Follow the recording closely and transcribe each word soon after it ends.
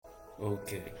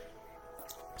Okay,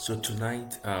 so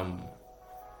tonight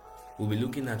we'll be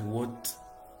looking at what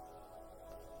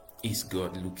is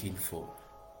God looking for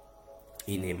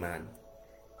in a man.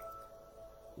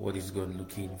 What is God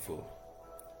looking for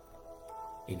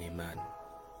in a man?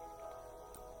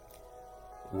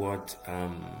 What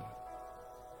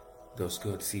does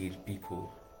God see in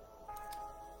people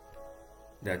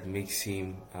that makes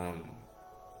him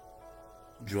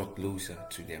draw closer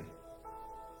to them?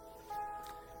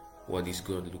 What is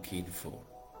God looking for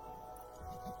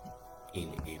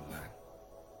in a man?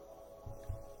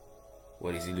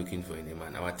 What is he looking for in a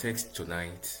man? Our text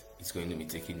tonight is going to be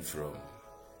taken from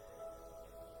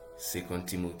 2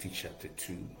 Timothy chapter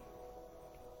 2,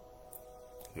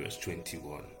 verse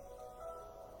 21.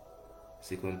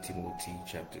 2 Timothy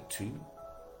chapter 2,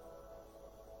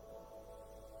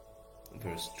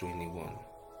 verse 21.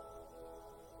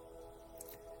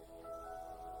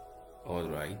 All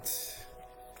right.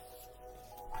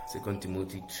 2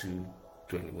 Timothy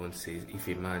 2:21 says, "If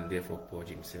a man therefore purge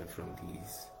himself from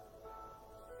these,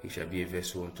 he shall be a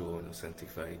vessel unto honor,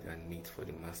 sanctified and meet for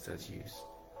the master's use,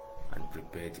 and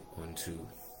prepared unto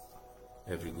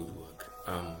every good work."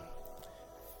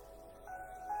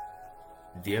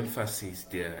 The emphasis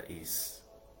there is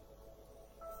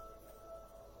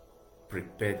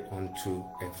prepared unto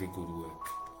every good work,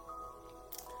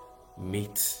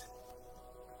 meet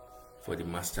for the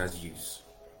master's use.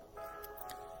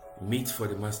 Meet for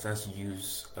the master's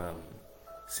use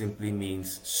simply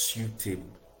means suitable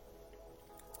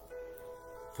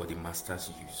for the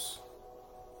master's use.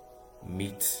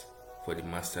 Meet for the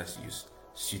master's use,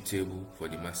 suitable for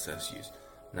the master's use.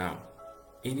 Now,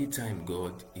 anytime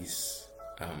God is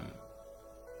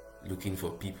looking for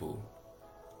people,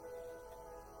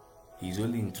 he's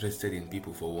only interested in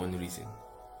people for one reason: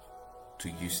 to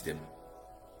use them.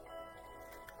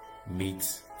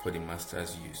 Meet for the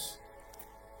master's use,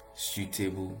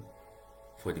 suitable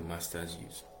for the master's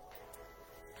use.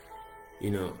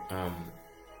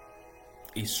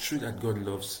 It's true that God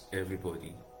loves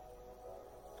everybody,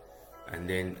 and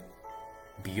then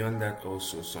beyond that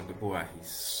also some people are his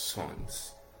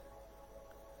sons.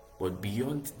 But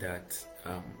beyond that,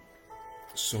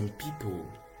 some people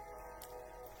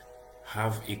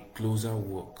have a closer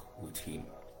walk with him.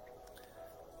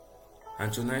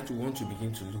 And tonight we want to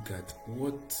begin to look at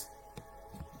what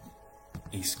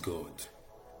is God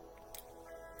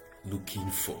looking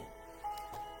for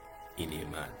in a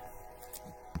man.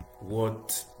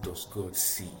 What does God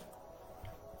see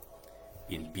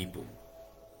in people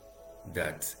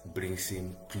that brings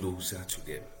him closer to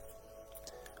them?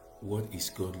 What is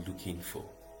God looking for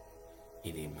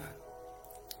in a man?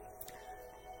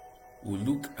 We'll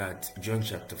look at John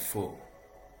chapter 4,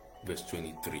 verse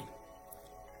 23.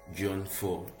 John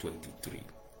 4:23.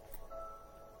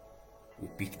 We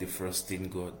pick the first thing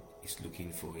God is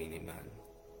looking for in a man.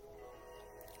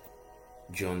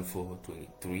 John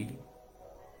 4:23.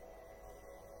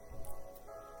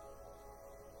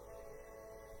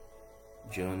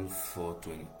 John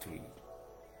 4:23.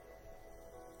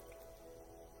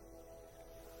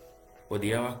 "But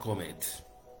the hour cometh,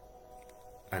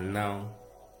 and now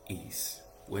is,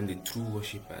 when the true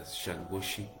worshippers shall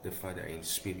worship the Father in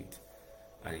spirit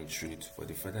and in truth, for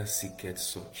the Father seeketh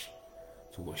such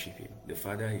to worship him." The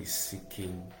Father is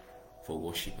seeking for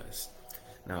worshippers.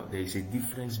 Now, there is a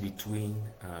difference between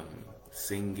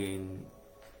singing,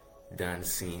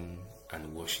 dancing,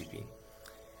 and worshiping.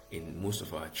 In most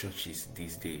of our churches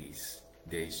these days,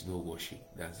 there is no worship.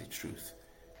 That's the truth.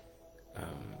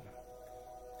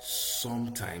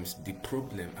 Sometimes the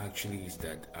problem actually is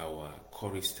that our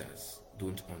choristers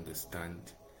don't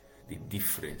understand the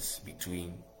difference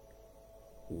between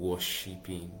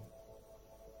worshiping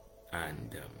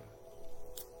and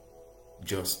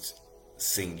just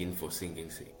singing for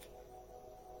singing's sake.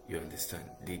 You understand?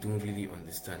 They don't really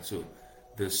understand. So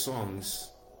the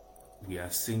songs we are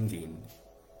singing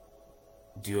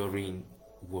during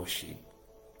worship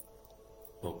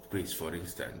or praise, for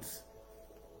instance,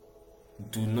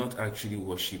 do not actually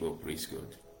worship or praise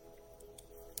God.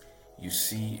 You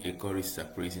see a chorister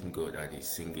praising God and he's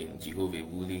singing Jehovah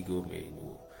Wuli Go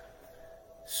Menu.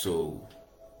 So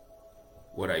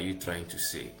what are you trying to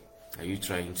say? Are you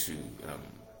trying to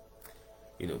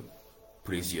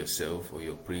praise yourself, or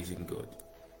you're praising God?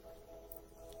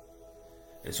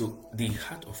 And so the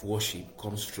heart of worship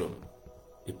comes from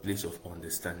a place of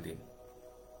understanding.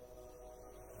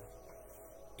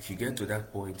 If you get to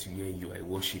that point where you are a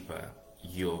worshiper,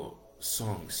 your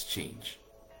songs change.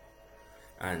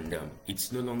 And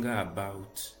it's no longer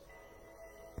about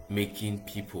making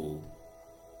people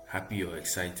happy or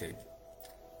excited.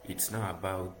 It's now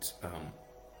about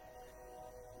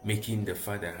making the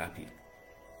Father happy.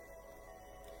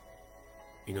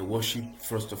 Worship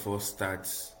first of all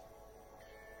starts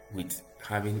with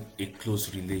having a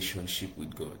close relationship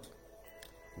with God.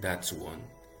 That's one.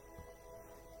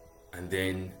 And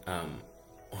then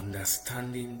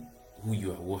understanding who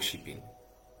you are worshiping.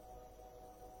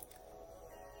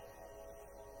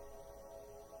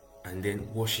 And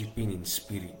then worshiping in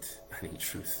spirit and in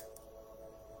truth.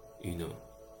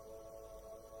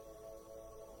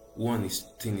 One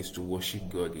thing is to worship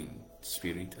God in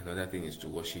spirit, another thing is to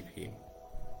worship Him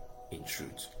in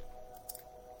truth.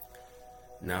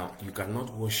 Now, you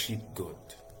cannot worship God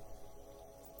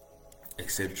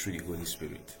except through the Holy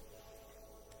Spirit.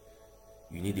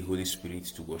 You need the Holy Spirit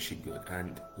to worship God,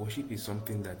 and worship is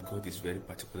something that God is very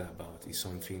particular about. It's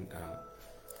something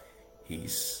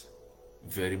He's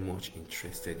very much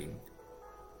interested in.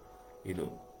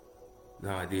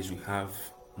 Nowadays we have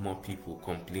more people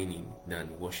complaining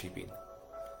than worshiping,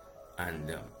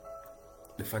 and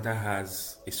the Father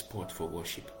has a spot for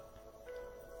worship.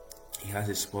 He has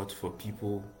a spot for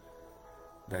people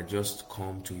that just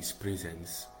come to His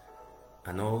presence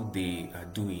and all they are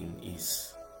doing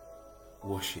is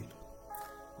worship.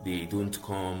 They don't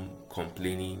come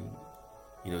complaining,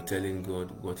 telling God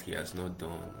what He has not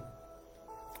done,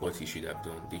 what He should have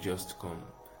done. They just come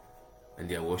and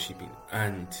they are worshiping.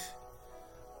 And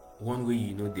one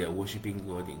way they are worshiping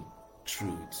God in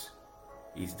truth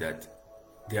is that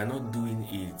they are not doing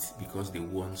it because they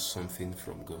want something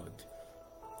from God.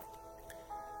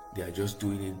 They are just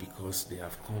doing it because they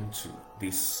have come to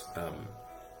this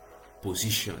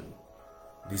position,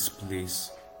 this place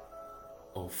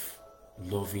of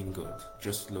loving God,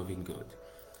 just loving God.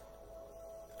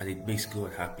 And it makes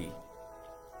God happy.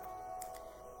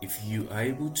 If you are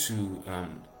able to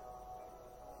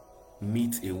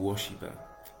meet a worshiper,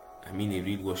 I mean a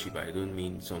real worshiper, I don't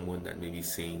mean someone that maybe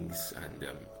sings and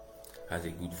has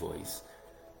a good voice.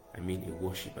 I mean a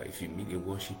worshiper. If you meet a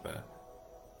worshiper,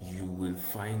 you will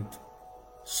find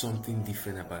something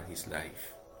different about his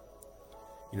life.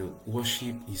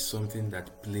 Worship is something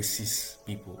that places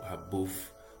people above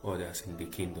others in the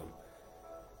kingdom.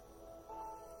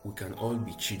 We can all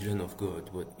be children of God,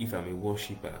 but if I'm a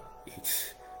worshiper,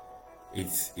 it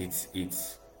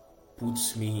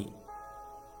puts me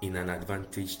in an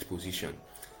advantaged position.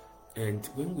 And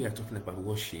when we are talking about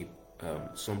worship,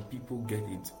 some people get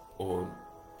it all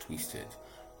twisted.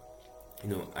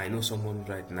 I know someone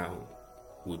right now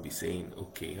would be saying,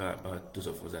 okay, how about those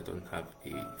of us that don't have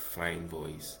a fine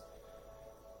voice?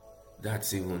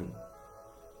 That's even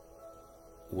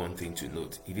one thing to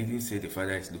note. He didn't say the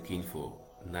Father is looking for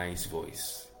nice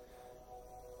voice.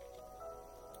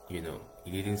 He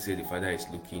didn't say the Father is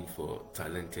looking for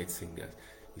talented singers.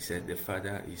 He said the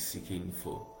Father is seeking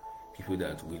for people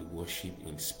that will worship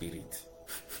in spirit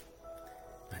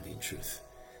and in truth.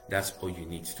 That's all you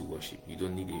need to worship. You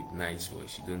don't need a nice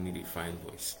voice. You don't need a fine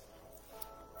voice.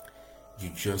 You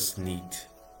just need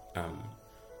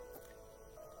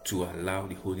to allow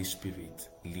the Holy Spirit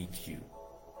lead you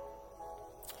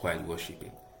while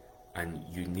worshiping. And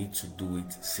you need to do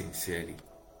it sincerely.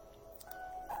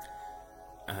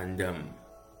 And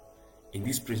in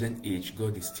this present age,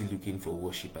 God is still looking for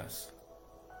worshippers.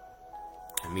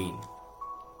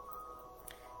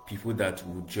 People that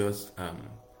would just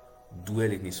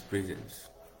dwell in His presence.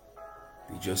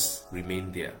 They just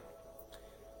remain there.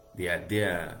 They are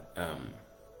there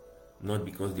not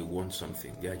because they want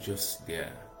something. They are just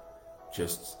there,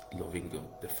 just loving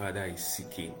God. The Father is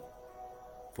seeking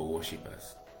for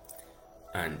worshippers.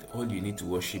 And all you need to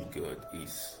worship God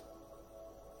is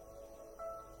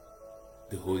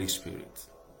the Holy Spirit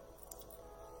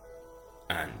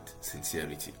and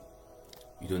sincerity.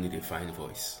 You don't need a fine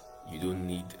voice. You don't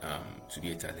need to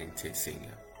be a talented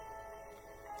singer.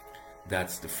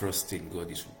 That's the first thing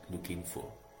God is looking for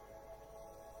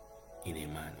in a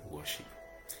man, worship.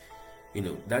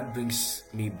 That brings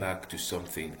me back to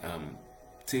something.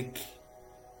 Take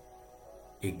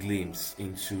a glimpse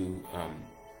into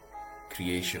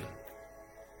creation.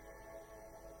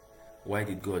 Why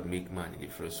did God make man in the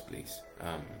first place?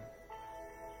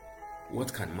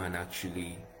 What can man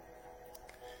actually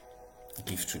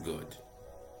give to God?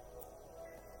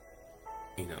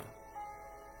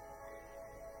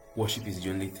 Worship is the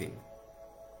only thing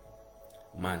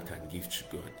man can give to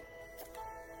God.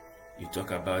 You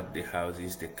talk about the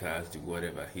houses, the cars, the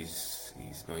whatever, he's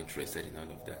not interested in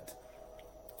all of that.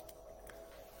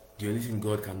 The only thing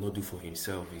God cannot do for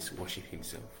Himself is worship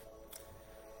Himself.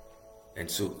 And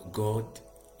so God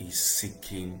is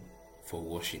seeking for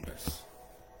worshippers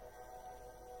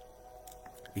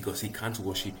because He can't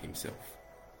worship Himself.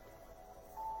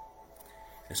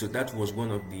 And so that was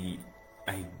one of the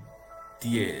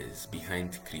ideas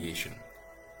behind creation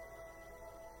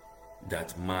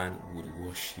that man would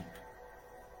worship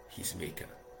his maker.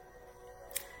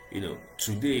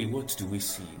 Today, what do we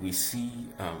see? We see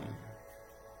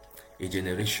a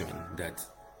generation that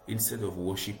instead of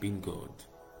worshiping God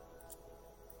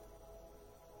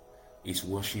is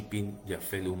worshiping their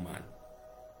fellow man.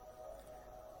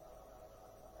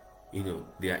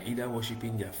 They are either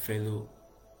worshiping their fellow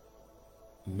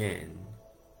men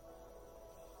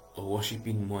or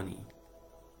worshiping money.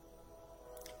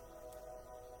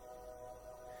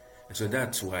 And so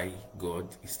that's why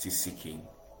God is still seeking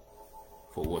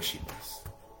for worshippers.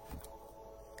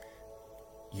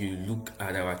 You look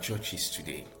at our churches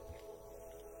today,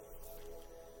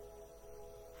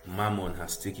 Mammon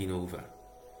has taken over.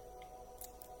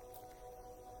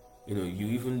 You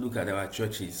even look at our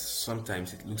churches,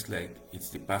 sometimes it looks like it's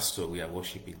the pastor we are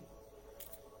worshiping.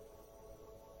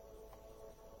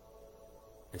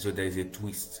 And so there is a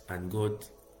twist, and God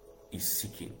is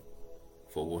seeking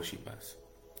for worshippers.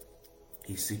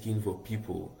 He's seeking for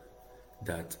people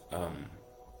that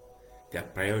their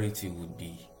priority would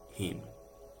be Him.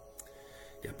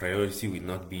 Their priority will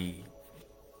not be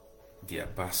their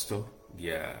pastor,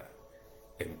 their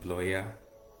employer,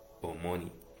 or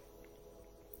money.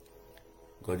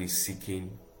 God is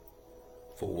seeking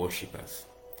for worshippers.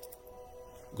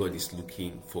 God is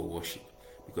looking for worship,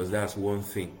 because that's one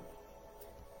thing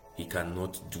He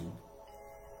cannot do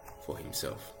for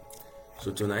Himself.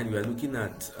 So tonight we are looking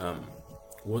at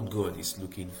what God is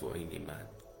looking for in a man.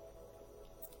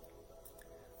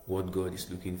 What God is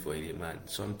looking for in a man.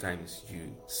 Sometimes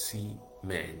you see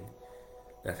men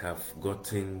that have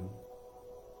gotten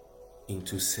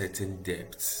into certain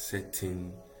depths,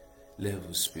 certain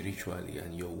levels spiritually,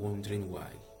 and you're wondering why.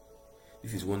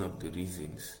 This is one of the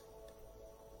reasons.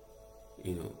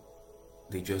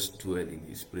 They just dwell in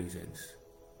His presence.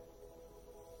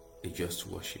 They just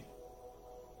worship.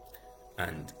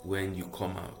 And when you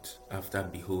come out after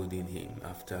beholding Him,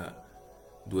 after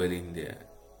dwelling there,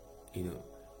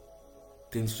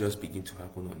 things just begin to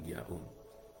happen on their own.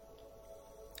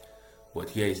 But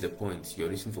here is the point. Your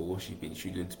reason for worshiping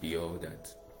shouldn't be all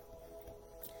that.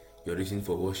 Your reason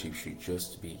for worship should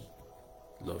just be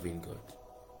loving God.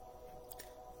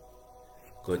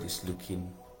 God is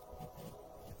looking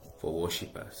for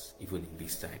worshippers even in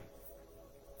this time.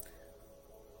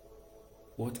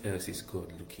 What else is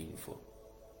God looking for?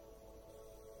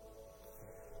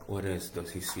 What else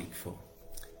does He seek for?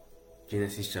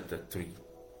 Genesis chapter 3.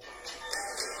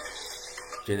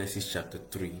 Genesis chapter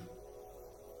 3,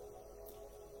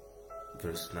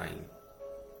 verse 9.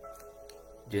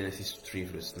 Genesis 3,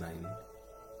 verse 9.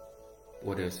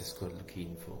 What else is God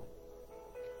looking for?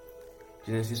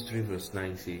 Genesis 3, verse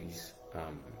 9 says,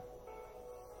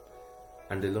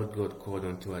 and the Lord God called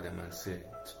unto Adam and said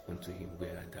unto him,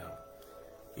 where art thou?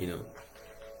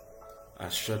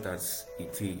 As short as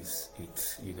it is,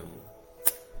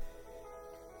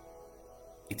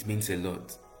 it means a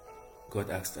lot. God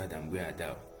asked Adam, where art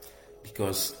thou?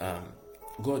 Because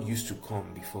God used to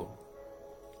come before.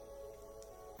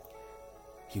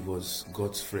 He was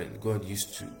God's friend. God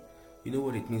used to, you know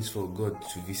what it means for God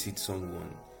to visit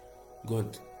someone?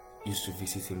 God used to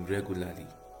visit him regularly.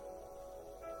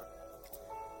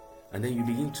 And then you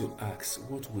begin to ask,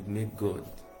 what would make God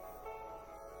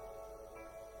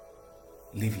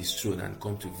leave His throne and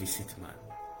come to visit man?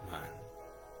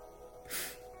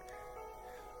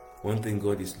 One thing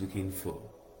God is looking for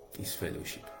is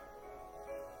fellowship.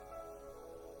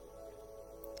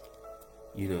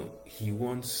 He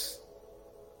wants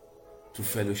to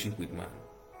fellowship with man.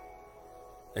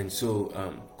 And so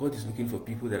God is looking for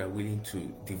people that are willing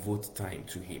to devote time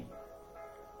to Him.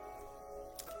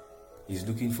 He's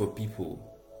looking for people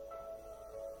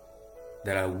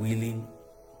that are willing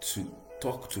to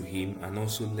talk to Him and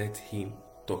also let Him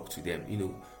talk to them.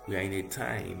 We are in a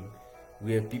time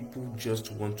where people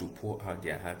just want to pour out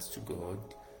their hearts to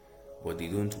God, but they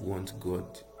don't want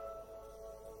God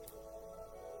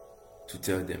to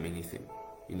tell them anything.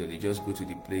 They just go to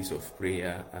the place of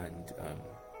prayer and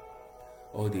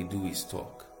all they do is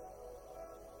talk.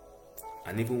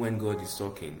 And even when God is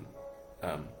talking,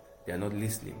 they are not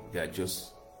listening. They are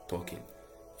just talking,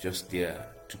 just there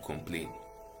to complain.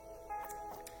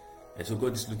 And so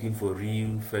God is looking for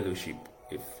real fellowship,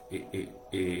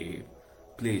 a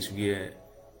place where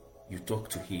you talk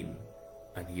to Him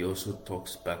and He also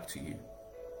talks back to you.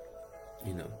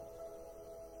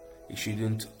 It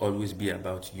shouldn't always be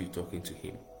about you talking to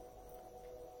Him.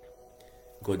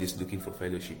 God is looking for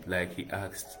fellowship, like He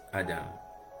asked Adam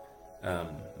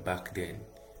back then.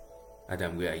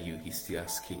 Adam, where are you? He's still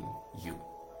asking you.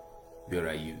 where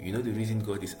are you? You know the reason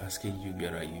God is asking you,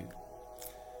 where are you?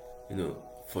 You know,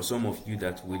 for some of you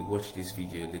that will watch this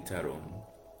video later on,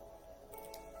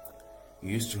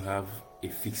 you used to have a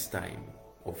fixed time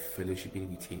of fellowshipping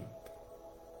with Him.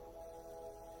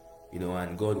 You know,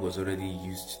 and God was already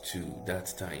used to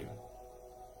that time.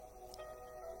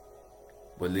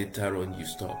 But later on you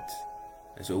stopped.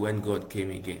 And so when God came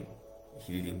again,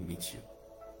 He didn't meet you.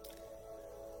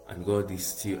 And God is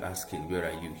still asking, where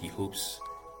are you? He hopes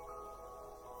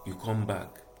you come back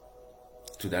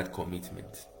to that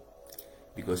commitment,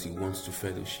 because He wants to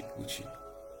fellowship with you.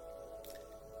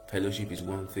 Fellowship is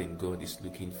one thing God is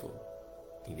looking for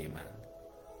in a man.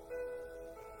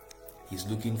 He's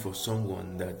looking for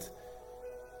someone that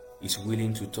is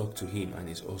willing to talk to Him and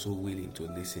is also willing to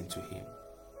listen to Him.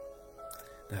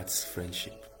 That's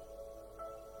friendship.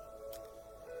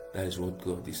 That is what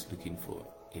God is looking for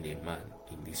in a man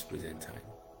in this present time.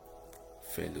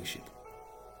 Fellowship.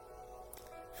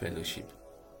 Fellowship.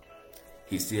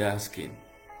 He's still asking,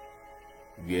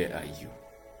 where are you?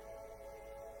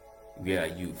 Where are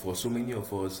you? For so many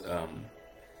of us,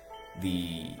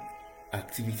 the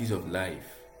activities of life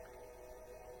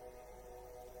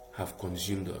have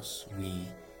consumed us. We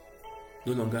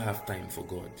no longer have time for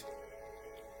God.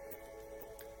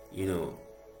 You know,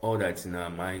 all that's in our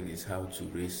mind is how to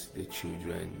raise the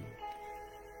children,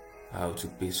 how to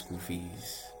pay school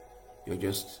fees. You're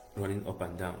just running up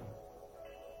and down.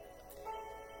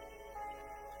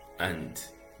 And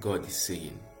God is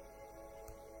saying,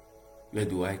 where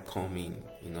do I come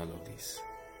in all of this?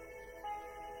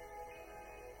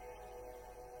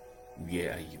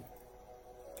 Where are you?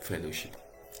 Fellowship.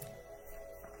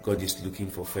 God is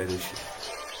looking for fellowship.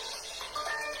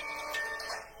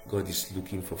 God is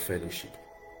looking for fellowship.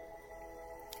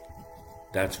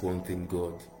 That's one thing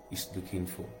God is looking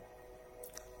for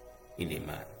in a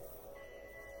man.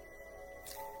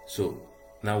 So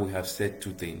now we have said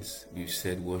two things. We've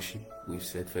said worship, we've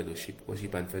said fellowship.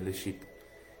 Worship and fellowship,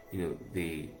 you know,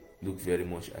 they look very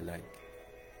much alike.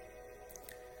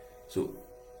 So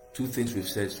two things we've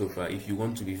said so far. If you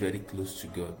want to be very close to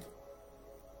God,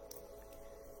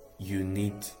 you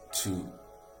need to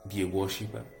be a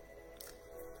worshiper,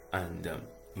 and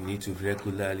you need to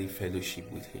regularly fellowship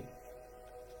with Him.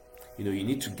 You know, you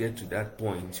need to get to that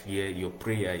point where your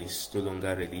prayer is no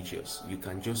longer religious. You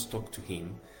can just talk to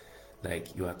Him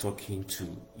like you are talking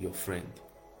to your friend.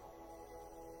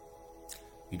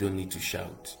 You don't need to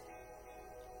shout.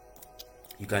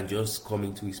 You can just come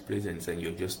into His presence and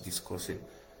you're just discussing.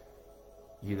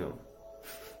 You know,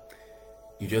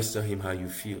 you just tell Him how you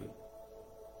feel.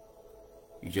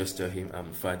 You just tell Him,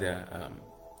 Father,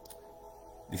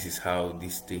 this is how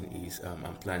this thing is.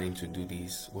 I'm planning to do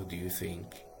this. What do you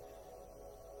think?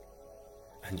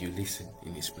 And you listen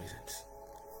in His presence.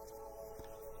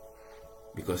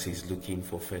 Because He's looking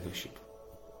for fellowship.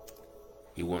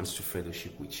 He wants to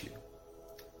fellowship with you.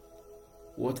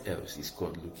 What else is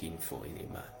God looking for in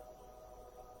a man?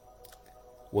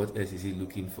 What else is He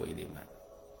looking for in a man?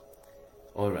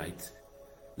 Alright,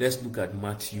 let's look at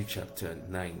Matthew chapter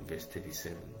 9 verse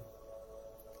 37.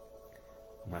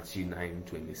 Matthew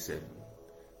 9:27.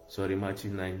 Sorry,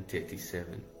 Matthew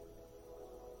 9:37.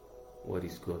 What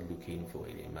is God looking for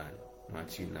in a man?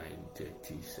 Matthew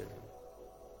 9:37.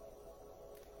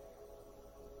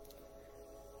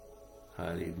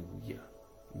 Hallelujah.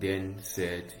 Then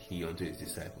said He unto His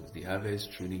disciples, the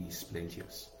harvest truly is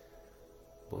plenteous,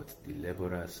 but the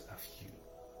laborers are few.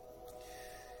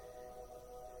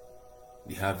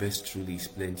 The harvest truly is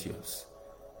plenteous,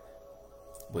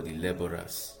 but the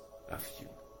laborers are few.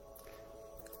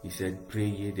 He said, pray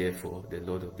ye therefore the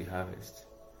Lord of the harvest,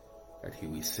 that He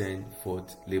will send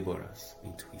forth laborers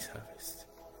into His harvest.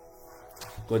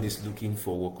 God is looking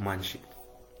for workmanship.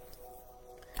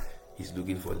 He's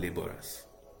looking for laborers.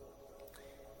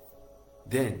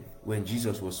 Then, when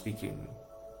Jesus was speaking,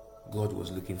 God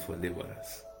was looking for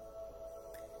laborers.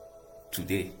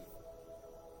 Today,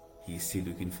 He is still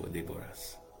looking for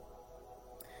laborers.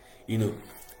 You know,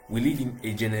 we live in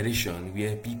a generation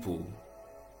where people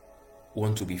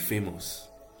want to be famous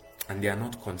and they are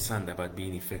not concerned about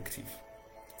being effective.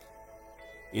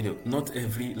 You know, not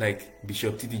every, like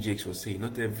Bishop T.D. Jakes was saying,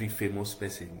 not every famous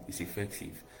person is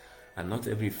effective, and not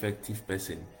every effective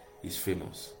person is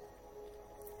famous.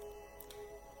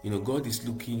 You know, God is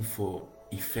looking for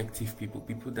effective people,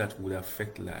 people that will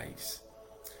affect lives.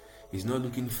 He's not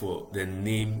looking for the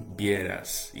name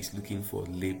bearers, He's looking for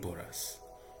laborers.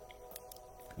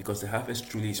 Because the harvest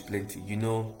truly is plenty. You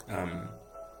know,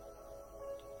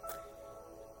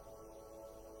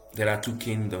 there are two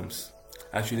kingdoms.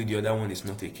 Actually, the other one is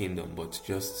not a kingdom, but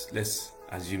just let's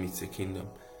assume it's a kingdom.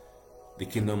 the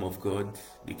kingdom of God,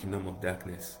 the kingdom of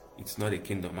darkness. It's not a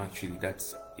kingdom, actually.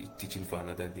 That's a teaching for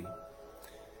another day.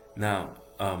 Now,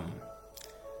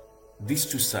 these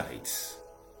two sides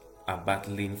are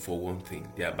battling for one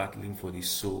thing. They are battling for the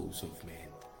souls of men.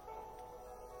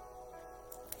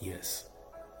 Yes.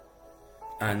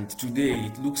 And today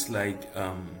it looks like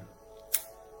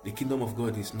the kingdom of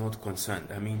God is not concerned.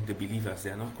 I mean, the believers, they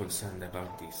are not concerned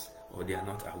about this, or they are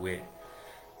not aware.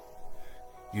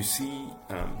 You see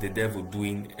the devil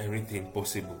doing everything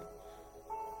possible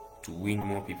to win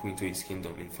more people into his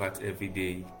kingdom. In fact, every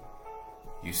day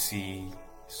you see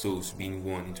souls being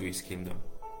won into his kingdom.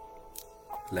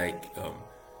 Like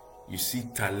you see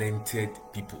talented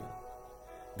people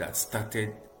that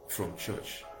started from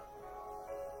church,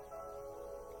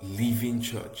 leaving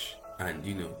church and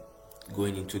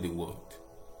going into the world,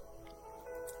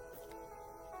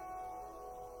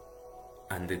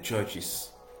 and the church is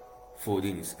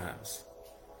folding its arms.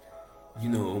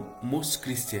 Most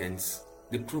Christians,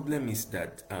 the problem is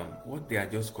that what they are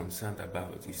just concerned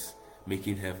about is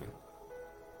making heaven.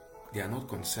 They are not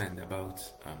concerned about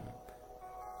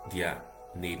their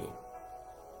neighbor.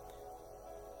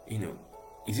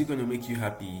 Is it going to make you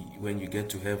happy when you get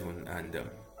to heaven and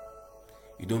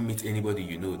you don't meet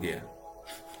anybody there?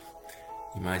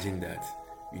 Imagine that.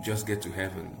 You just get to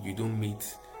heaven, you don't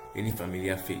meet any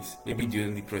familiar face. Maybe the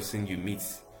only person you meet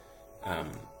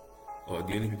or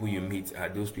the only people you meet are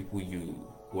those people you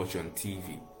watch on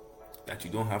TV that you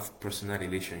don't have personal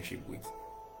relationship with.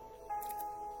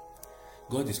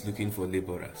 God is looking for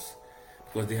laborers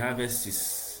because the harvest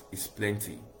is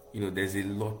plenty. There's a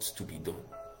lot to be done,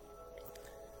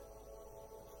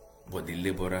 but the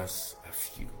laborers are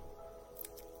few.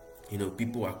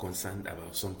 People are concerned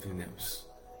about something else.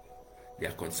 They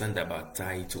are concerned about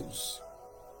titles,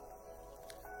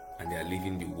 and they are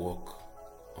leaving the work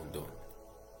undone.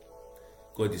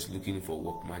 God is looking for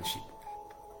workmanship.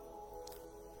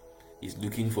 He's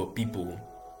looking for people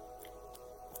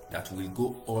that will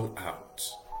go all out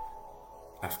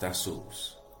after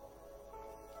souls.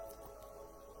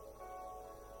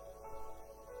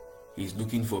 He's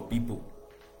looking for people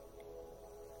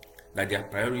that their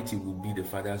priority will be the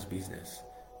Father's business.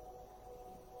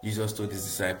 Jesus told his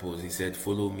disciples, he said,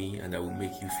 "Follow me and I will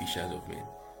make you fishers of men."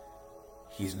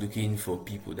 He's looking for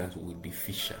people that will be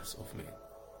fishers of men.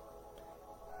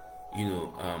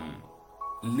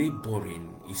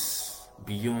 Laboring is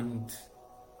beyond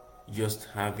just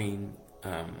having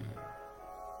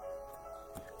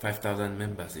 5,000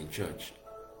 members in church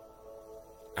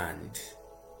and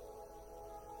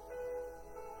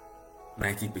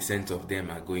 90% of them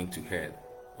are going to hell,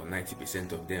 or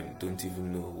 90% of them don't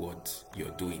even know what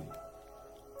you're doing.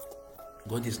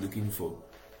 God is looking for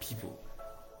people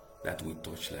that will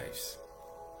touch lives.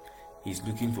 He's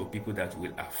looking for people that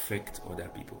will affect other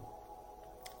people.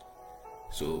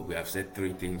 So we have said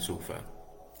 3 things so far.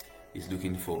 He's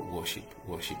looking for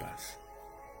worshippers.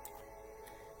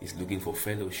 He's looking for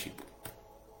fellowship.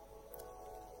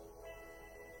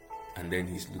 And then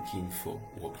he's looking for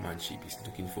workmanship. He's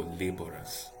looking for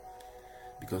laborers.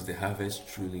 Because the harvest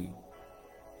truly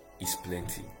is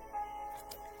plenty.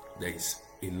 There is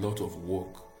a lot of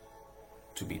work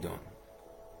to be done.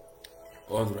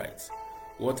 Alright,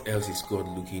 what else is God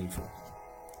looking for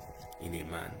in a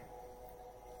man?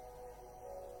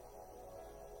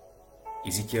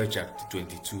 Ezekiel chapter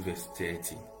 22 verse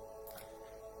 30.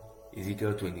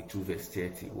 Ezekiel 22 verse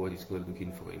 30. What is God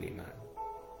looking for in a man?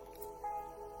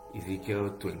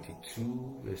 Ezekiel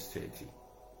 22 verse 30.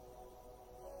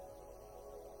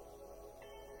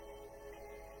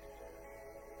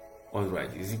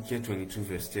 Alright, Ezekiel 22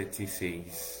 verse 30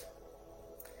 says,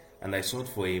 "And I sought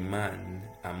for a man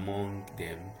among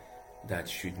them that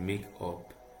should make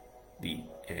up the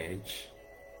edge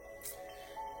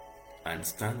and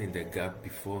stand in the gap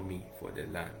before me for the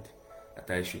land, that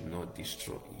I should not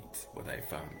destroy it, but I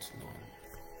found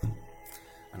none."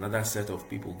 Another set of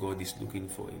people God is looking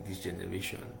for in this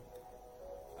generation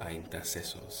are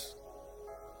intercessors.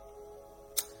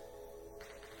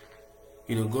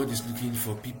 God is looking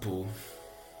for people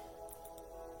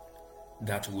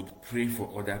that would pray for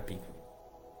other people.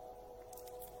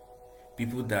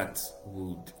 People that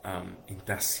would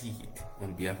intercede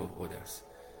on behalf of others.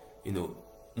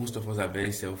 Most of us are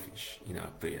very selfish in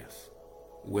our prayers.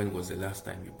 When was the last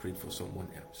time you prayed for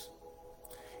someone else?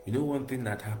 One thing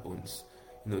that happens,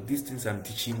 these things I'm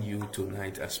teaching you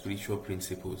tonight are spiritual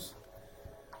principles.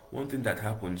 One thing that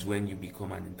happens when you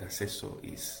become an intercessor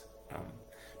is,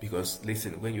 because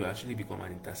listen, when you actually become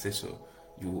an intercessor,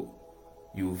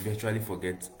 you virtually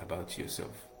forget about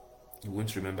yourself. You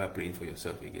won't remember praying for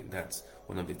yourself again. That's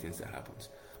one of the things that happens.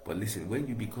 But listen, when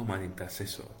you become an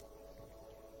intercessor,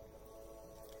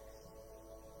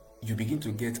 you begin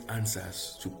to get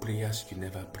answers to prayers you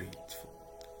never prayed for.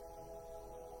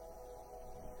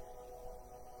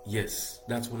 Yes,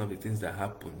 that's one of the things that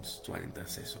happens to an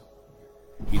intercessor.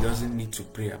 He doesn't need to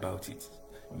pray about it.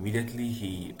 Immediately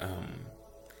he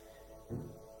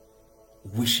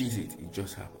wishes it, it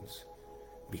just happens.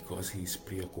 Because he is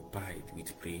preoccupied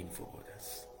with praying for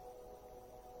others.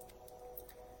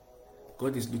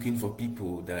 God is looking for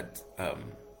people that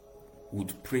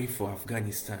would pray for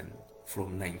Afghanistan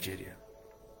from Nigeria.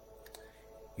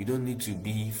 You don't need to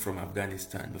be from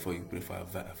Afghanistan before you pray for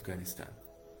Afghanistan.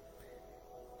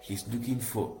 He's looking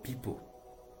for people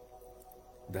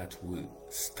that will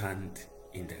stand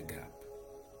in the gap.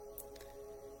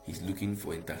 He's looking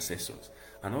for intercessors.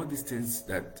 And all these things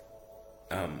that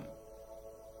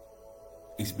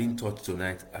is being taught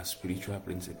tonight as spiritual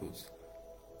principles.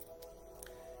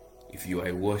 If you are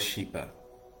a worshiper,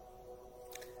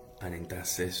 an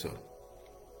intercessor,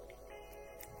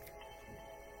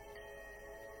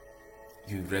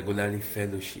 you regularly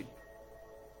fellowship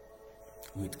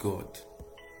with God.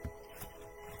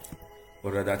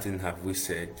 What other thing have we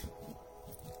said?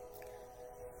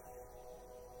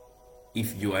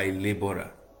 If you are a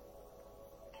laborer,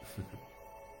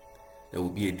 there will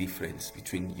be a difference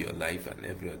between your life and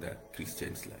every other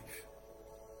Christian's life.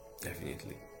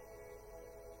 Definitely.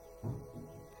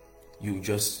 You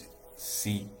just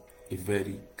see a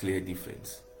very clear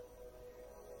difference.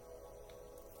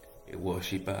 A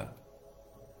worshipper,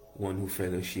 one who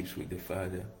fellowships with the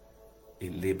Father, a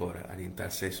laborer, an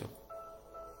intercessor.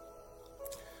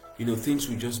 You know, things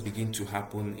will just begin to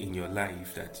happen in your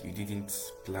life that you didn't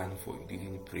plan for, you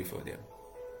didn't pray for them.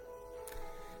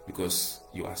 Because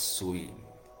you are sowing.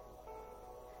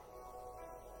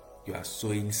 You are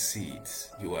sowing seeds.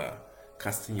 You are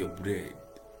casting your bread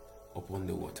upon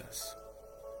the waters.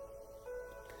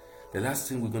 The last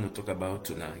thing we're going to talk about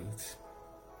tonight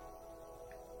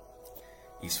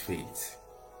is faith.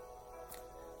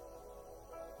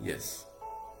 Yes.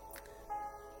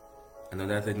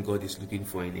 Another thing God is looking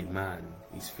for in a man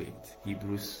is faith.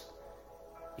 Hebrews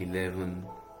 11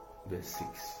 verse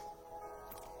 6.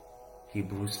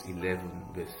 Hebrews 11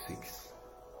 verse 6.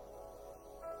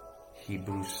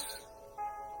 Hebrews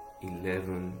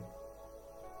 11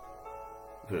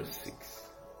 verse 6.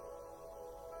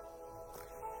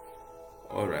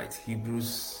 Alright,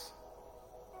 Hebrews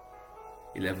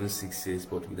 11:6 says,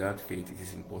 but without faith it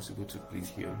is impossible to please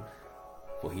him.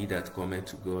 For he that cometh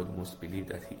to God must believe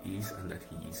that he is, and that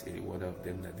he is a rewarder of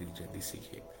them that diligently seek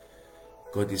him.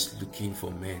 God is looking for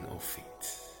men of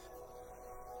faith.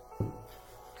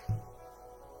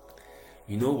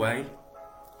 You know why?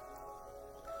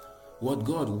 What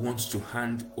God wants to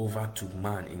hand over to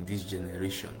man in this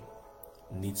generation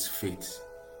needs faith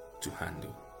to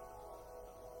handle.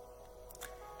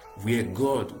 Where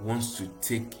God wants to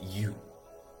take you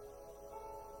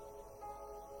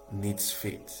needs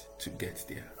faith to get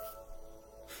there.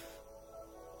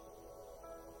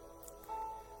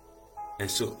 And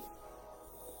so,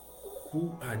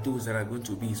 who are those that are going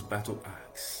to be his battle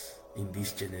axe in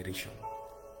this generation?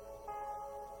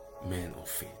 Men of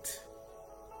faith.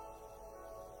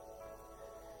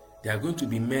 There are going to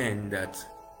be men that,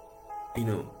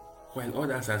 while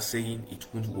others are saying it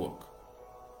won't work,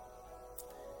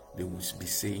 they will be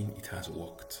saying it has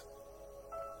worked.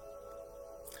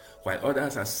 While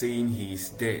others are saying he is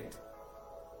dead,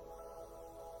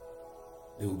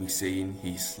 they will be saying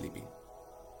he is sleeping.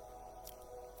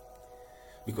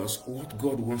 Because what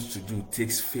God wants to do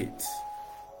takes faith.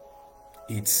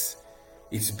 It's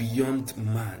beyond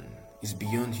man. It's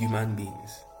beyond human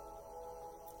beings.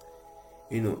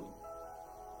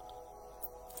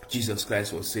 Jesus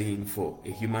Christ was saying for a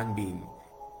human being,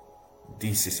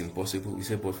 this is impossible. He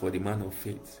said, but for the man of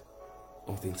faith,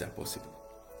 all things are possible.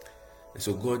 And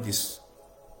so God is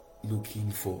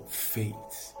looking for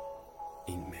faith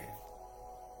in men.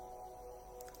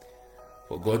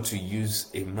 For God to use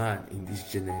a man in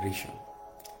this generation,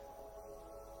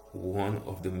 one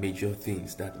of the major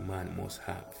things that man must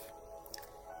have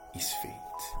is faith.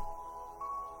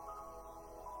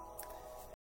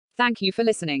 Thank you for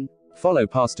listening. Follow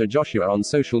Pastor Joshua on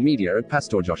social media at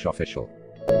Pastor Josh Official.